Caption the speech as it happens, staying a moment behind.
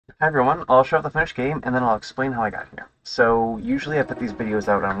Hi everyone, I'll show off the finished game and then I'll explain how I got here. So usually I put these videos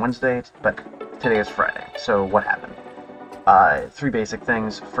out on Wednesday, but today is Friday, so what happened? Three basic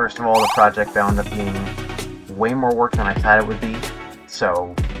things. First of all, the project wound up being way more work than I thought it would be,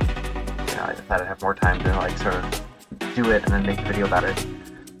 so I thought I'd have more time to sort of do it and then make a video about it.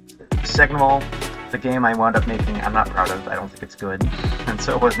 Second of all, the game I wound up making I'm not proud of, I don't think it's good, and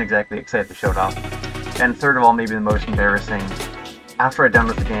so I wasn't exactly excited to show it off. And third of all, maybe the most embarrassing, after I'd done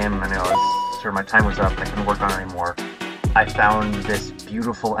with the game, and my time was up and I couldn't work on it anymore, I found this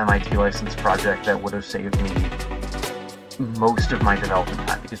beautiful MIT licensed project that would have saved me most of my development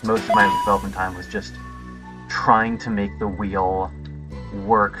time, because most of my development time was just trying to make the wheel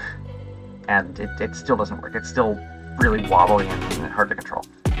work, and it still doesn't work. It's still really wobbly and hard to control.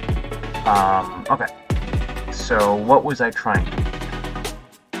 Okay, so what was I trying to do?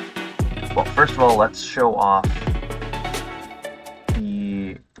 Well, first of all, let's show off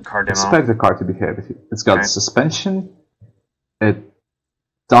car demo. Expect the car to behave. It's got suspension. It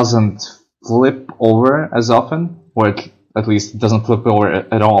doesn't flip over as often, or at least it doesn't flip over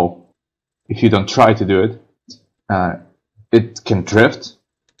at all if you don't try to do it. It can drift.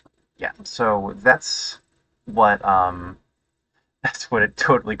 Yeah, so that's what it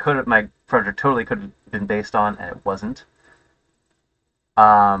totally could have. My project totally could have been based on, and it wasn't.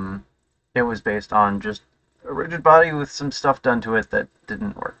 It was based on just a rigid body with some stuff done to it that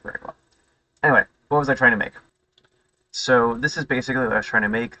didn't work very well. Anyway, what was I trying to make? So this is basically what I was trying to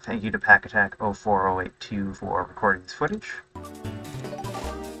make. Thank you to Pack Attack 04082 for recording this footage.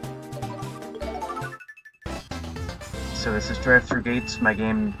 So this is drive-through gates. My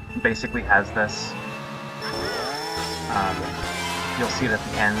game basically has this. You'll see it at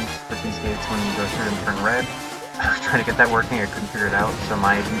the end with these gates when you go through them turn red. I was trying to get that working, I couldn't figure it out, so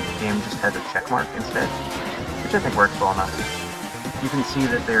my game just has a check mark instead, which I think works well enough. You can see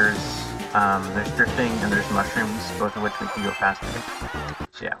that there's drifting and there's mushrooms, both of which make you go faster.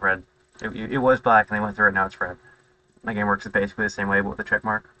 So yeah, red. It was black and they went through it, now it's red. My game works basically the same way, but with a check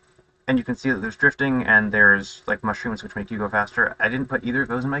mark. And you can see that there's drifting and there's mushrooms which make you go faster. I didn't put either of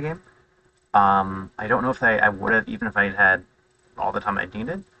those in my game. I don't know if I would have, even if I had all the time I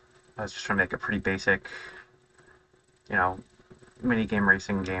needed. I was just trying to make a pretty basic, mini-game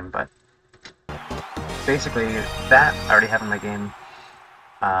racing game, but basically that I already have in my game.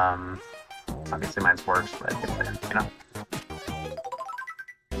 Obviously mine's worse, but it's there,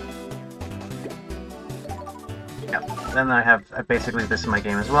 Yeah. Then I have basically this in my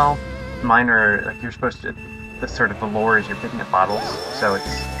game as well. Mine are, you're supposed to, the lore is you're picking up bottles, so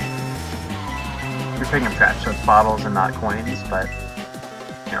you're picking up trash, so it's bottles and not coins, but,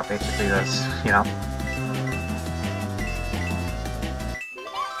 basically this,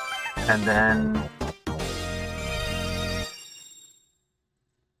 And then,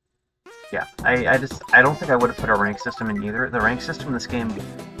 yeah, I don't think I would have put a rank system in either. The rank system in this game,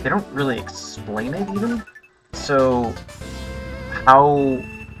 they don't really explain it even. So, how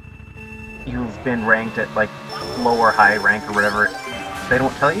you've been ranked at low or high rank or whatever, they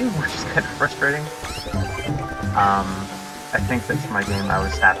don't tell you, which is kind of frustrating. I think that for my game, I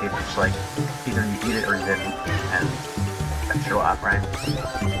was happy with just either you beat it or you didn't, and that show up, right?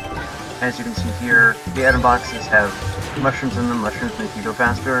 As you can see here, the item boxes have mushrooms in them. Mushrooms make you go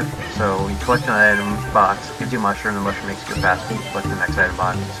faster. So you collect an item box, it gives you a mushroom, the mushroom makes you go faster. You collect the next item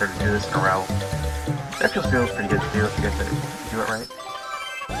box, you sort of do this in a row. That just feels pretty good to do if you get to do it right.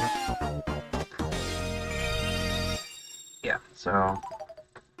 Yeah, so...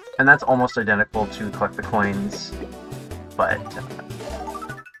 And that's almost identical to collect the coins, but,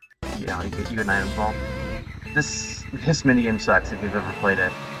 you get an item as well. This minigame sucks if you've ever played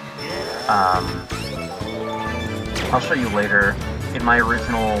it. I'll show you later. In my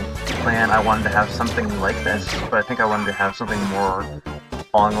original plan, I wanted to have something like this, but I think I wanted to have something more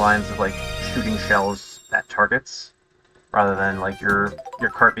along the lines of shooting shells at targets, rather than your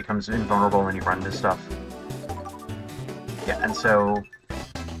cart becomes invulnerable when you run into stuff. Yeah, and so,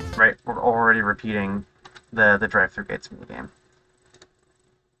 right, we're already repeating the drive-through gates in the game.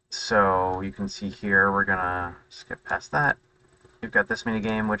 So you can see here, we're gonna skip past that. We've got this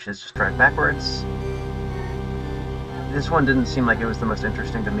minigame, which is just drive backwards. This one didn't seem like it was the most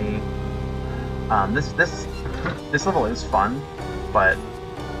interesting to me. This level is fun, but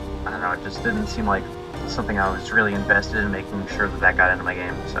I don't know, it just didn't seem like something I was really invested in making sure that got into my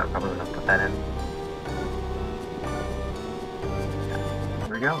game, so I probably wouldn't have put that in.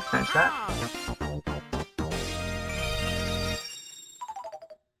 Here we go, finish that.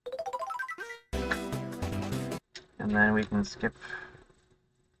 And then we can skip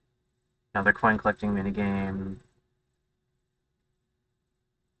another coin collecting minigame.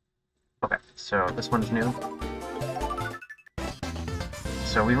 So this one's new.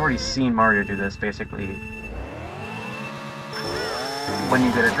 So we've already seen Mario do this, basically. When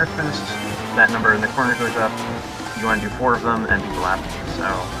you get a drift boost, that number in the corner goes up. You want to do 4 of them and do the lap. So,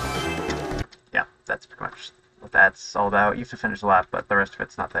 yeah, that's pretty much what that's all about. You have to finish the lap, but the rest of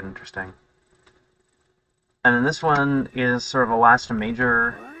it's not that interesting. And then this one is sort of a last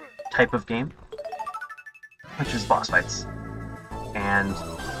major type of game, which is boss fights. And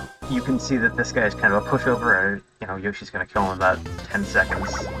you can see that this guy is kind of a pushover, or, you know, Yoshi's going to kill him in about 10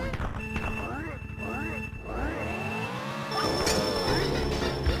 seconds.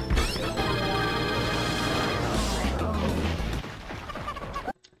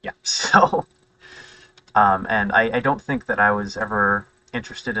 Yeah, so... and I don't think that I was ever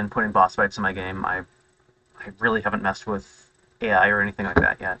interested in putting boss fights in my game. I really haven't messed with AI or anything like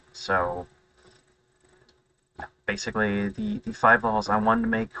that yet, so... Basically, the 5 levels I wanted to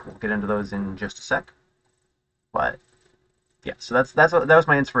make, we'll get into those in just a sec. But, yeah, so that was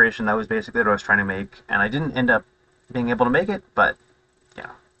my inspiration. That was basically what I was trying to make, and I didn't end up being able to make it, but, yeah,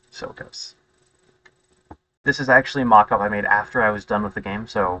 so it goes. This is actually a mock-up I made after I was done with the game,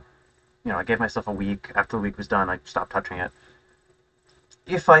 so, you know, I gave myself a week. After the week was done, I stopped touching it.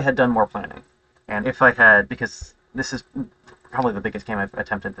 If I had done more planning, and if I had, because this is probably the biggest game I've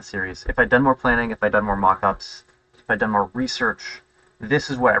attempted this series, if I'd done more planning, if I'd done more mock-ups, if I'd done more research,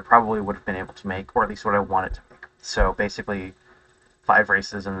 this is what I probably would have been able to make, or at least what I wanted to make. So basically, 5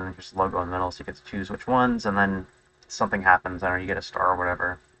 races, and then there's a logo in the middle, so you get to choose which ones, and then something happens, I don't know, you get a star or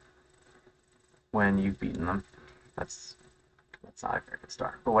whatever when you've beaten them. That's not a very good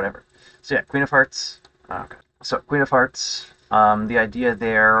star, but whatever. So yeah, Queen of Hearts. Okay. So Queen of Hearts, the idea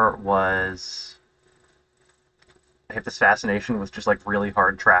there was I have this fascination with just like really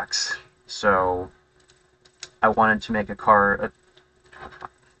hard tracks, so I wanted to make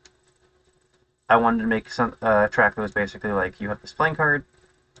I wanted to make a track that was basically like you have this playing card,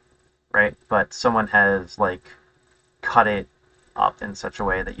 right? But someone has like cut it up in such a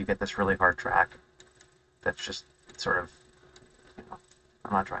way that you get this really hard track that's just sort of, you know,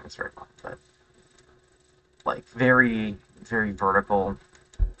 I'm not trying this very well, but like very, very vertical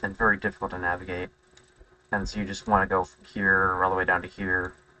and very difficult to navigate. And so you just want to go from here all the way down to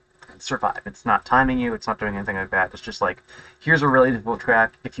here and survive. It's not timing you, it's not doing anything like that. It's just like, here's a really difficult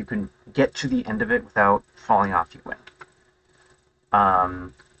track. If you can get to the end of it without falling off, you win.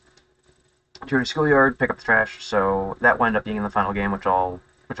 To your schoolyard, pick up the trash. So that wound up being in the final game, which I've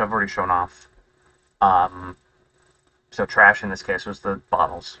already shown off. So trash in this case was the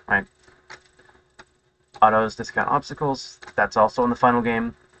bottles, right? Autos, discount obstacles, that's also in the final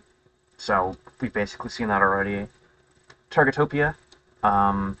game. So we've basically seen that already. Targetopia,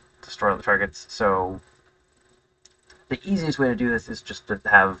 destroy all the targets. So the easiest way to do this is just to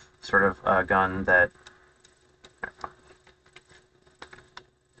have sort of a gun that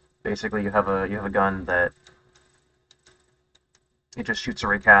basically you have a gun that it just shoots a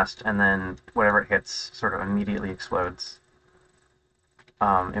recast, and then whatever it hits sort of immediately explodes.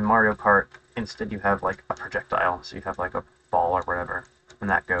 In Mario Kart, instead you have like a projectile, so you have like a ball or whatever, and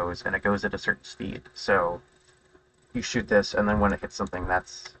it goes at a certain speed. So you shoot this, and then when it hits something,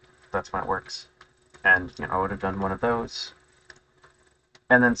 that's when it works. And you know, I would have done one of those.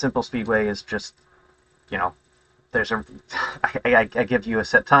 And then Simple Speedway is just, you know, there's a I give you a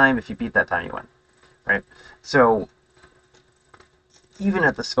set time. If you beat that time, you win, right? So even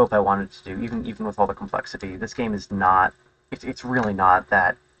at the scope I wanted to do, even with all the complexity, this game is not. It's really not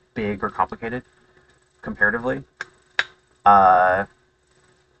that big or complicated comparatively. But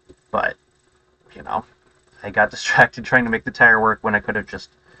you know, I got distracted trying to make the tire work when I could have just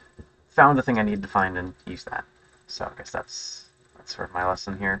found the thing I needed to find and used that. So I guess that's sort of my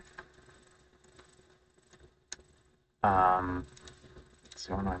lesson here.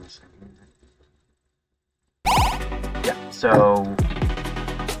 So what am I missing here? Yeah, so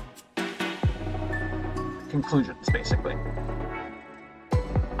conclusions, basically.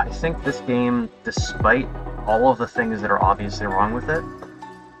 I think this game, despite all of the things that are obviously wrong with it,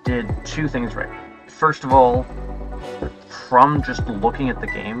 did 2 things right. First of all, from just looking at the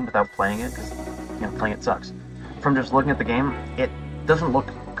game without playing it, because you know, playing it sucks. From just looking at the game, it doesn't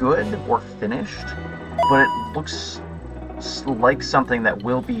look good or finished, but it looks like something that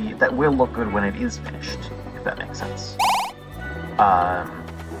will look good when it is finished, if that makes sense.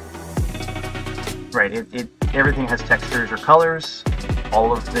 Right, everything has textures or colors.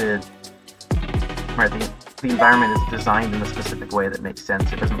 All of the environment is designed in a specific way that makes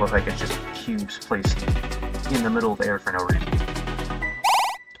sense. It doesn't look like it's just cubes placed in the middle of the air for no reason.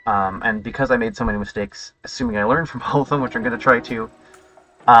 And because I made so many mistakes, assuming I learned from all of them, which I'm going to try to,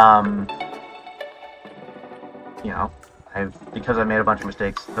 because I made a bunch of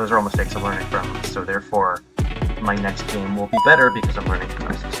mistakes, those are all mistakes I'm learning from, so therefore my next game will be better because I'm learning from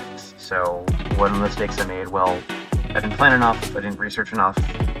those mistakes. So what are the mistakes I made? Well, I didn't plan enough, I didn't research enough,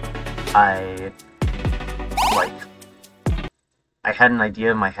 I, like, I had an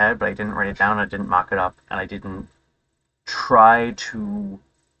idea in my head, but I didn't write it down, I didn't mock it up, and I didn't try to,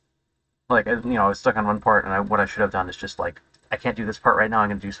 like, I was stuck on one part, and what I should have done is just, like, I can't do this part right now, I'm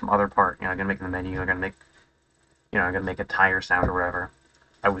going to do some other part, I'm going to make the menu, I'm going to make a tire sound or whatever.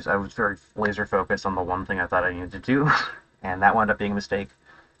 I was very laser focused on the one thing I thought I needed to do, and that wound up being a mistake.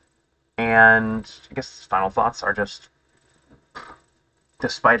 And I guess final thoughts are just,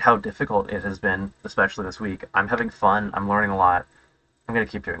 despite how difficult it has been, especially this week, I'm having fun, I'm learning a lot. I'm going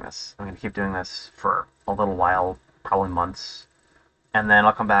to keep doing this. I'm going to keep doing this for a little while, probably months, and then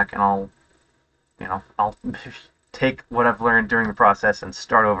I'll come back and I'll take what I've learned during the process and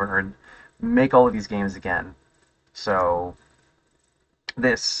start over and make all of these games again. So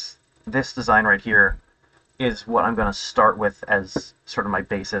this design right here is what I'm going to start with as sort of my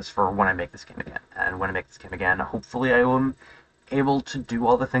basis for when I make this game again. And when I make this game again, hopefully I am able to do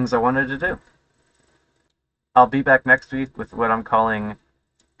all the things I wanted to do. I'll be back next week with what I'm calling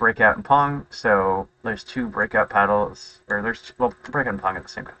Breakout and Pong. So there's two breakout paddles, or Breakout and Pong are the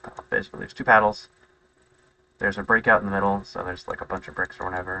same kind of paddle. Basically, there's two paddles. There's a breakout in the middle, so there's like a bunch of bricks or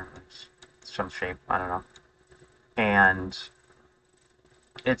whatever. It's some shape, I don't know. And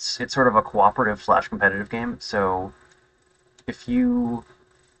it's sort of a cooperative / competitive game. So if you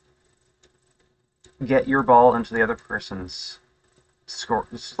get your ball into the other person's score,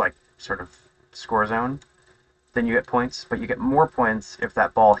 like sort of score zone, then you get points. But you get more points if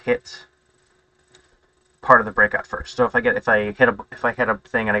that ball hit part of the breakout first. So if I hit a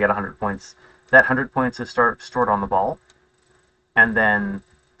thing and I get 100 points, that 100 points is stored on the ball, and then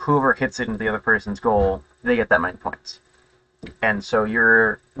whoever hits it into the other person's goal, they get that many points. And so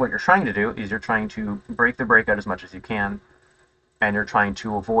what you're trying to do is you're trying to break the breakout as much as you can, and you're trying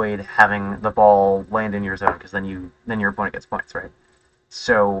to avoid having the ball land in your zone, because then your opponent gets points, right?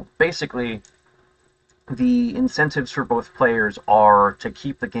 So basically, the incentives for both players are to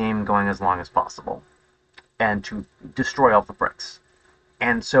keep the game going as long as possible, and to destroy all the bricks.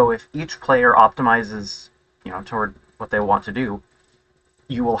 And so if each player optimizes, toward what they want to do,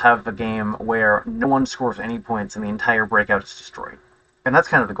 you will have a game where no one scores any points and the entire breakout is destroyed. And that's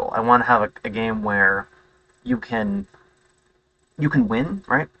kind of the goal. I want to have a game where you can win,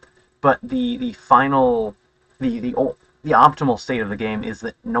 right? But the final, the optimal state of the game is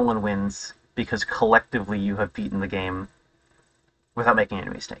that no one wins because collectively you have beaten the game without making any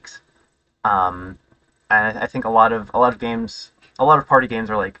mistakes. And I think a lot of games, a lot of party games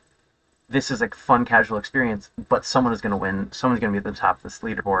are like, this is like fun, casual experience, but someone is going to win. Someone's going to be at the top of this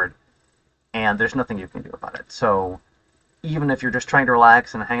leaderboard, and there's nothing you can do about it. So even if you're just trying to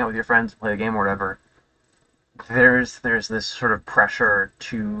relax and hang out with your friends, play a game or whatever, there's this sort of pressure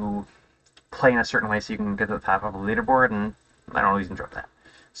to play in a certain way so you can get to the top of the leaderboard, and I don't always enjoy that.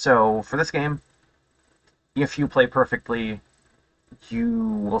 So for this game, if you play perfectly, you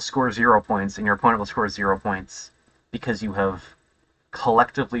will score 0 points, and your opponent will score 0 points because you have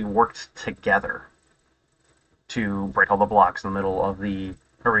collectively worked together to break all the blocks in the middle of the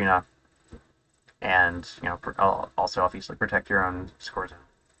arena, and also obviously protect your own score zone.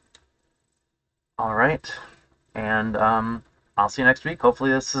 All right, and I'll see you next week.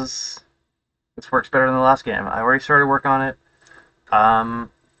 Hopefully this works better than the last game. I already started work on it.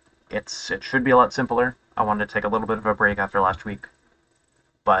 It should be a lot simpler. I wanted to take a little bit of a break after last week,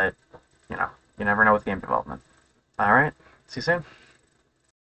 but you never know with game development. All right, see you soon.